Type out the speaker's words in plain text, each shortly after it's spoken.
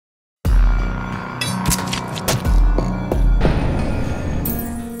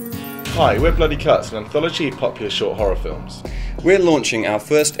Hi, we're Bloody Cuts, an anthology of popular short horror films. We're launching our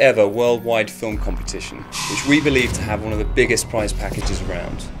first ever worldwide film competition, which we believe to have one of the biggest prize packages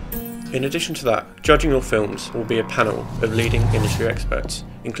around. In addition to that, judging your films will be a panel of leading industry experts,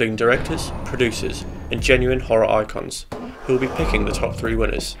 including directors, producers, and genuine horror icons, who will be picking the top 3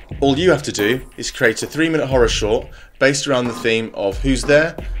 winners. All you have to do is create a 3-minute horror short based around the theme of Who's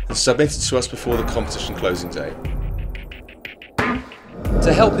There and submit it to us before the competition closing date.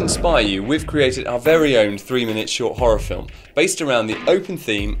 To help inspire you, we've created our very own 3-minute short horror film based around the open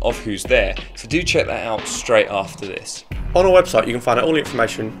theme of Who's There, so do check that out straight after this. On our website you can find out all the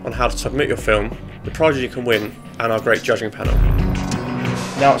information on how to submit your film, the prizes you can win, and our great judging panel.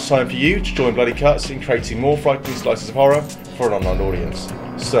 Now it's time for you to join Bloody Cuts in creating more frightening slices of horror for an online audience.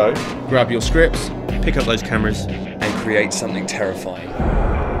 So, grab your scripts, Pick up those cameras, and create something terrifying.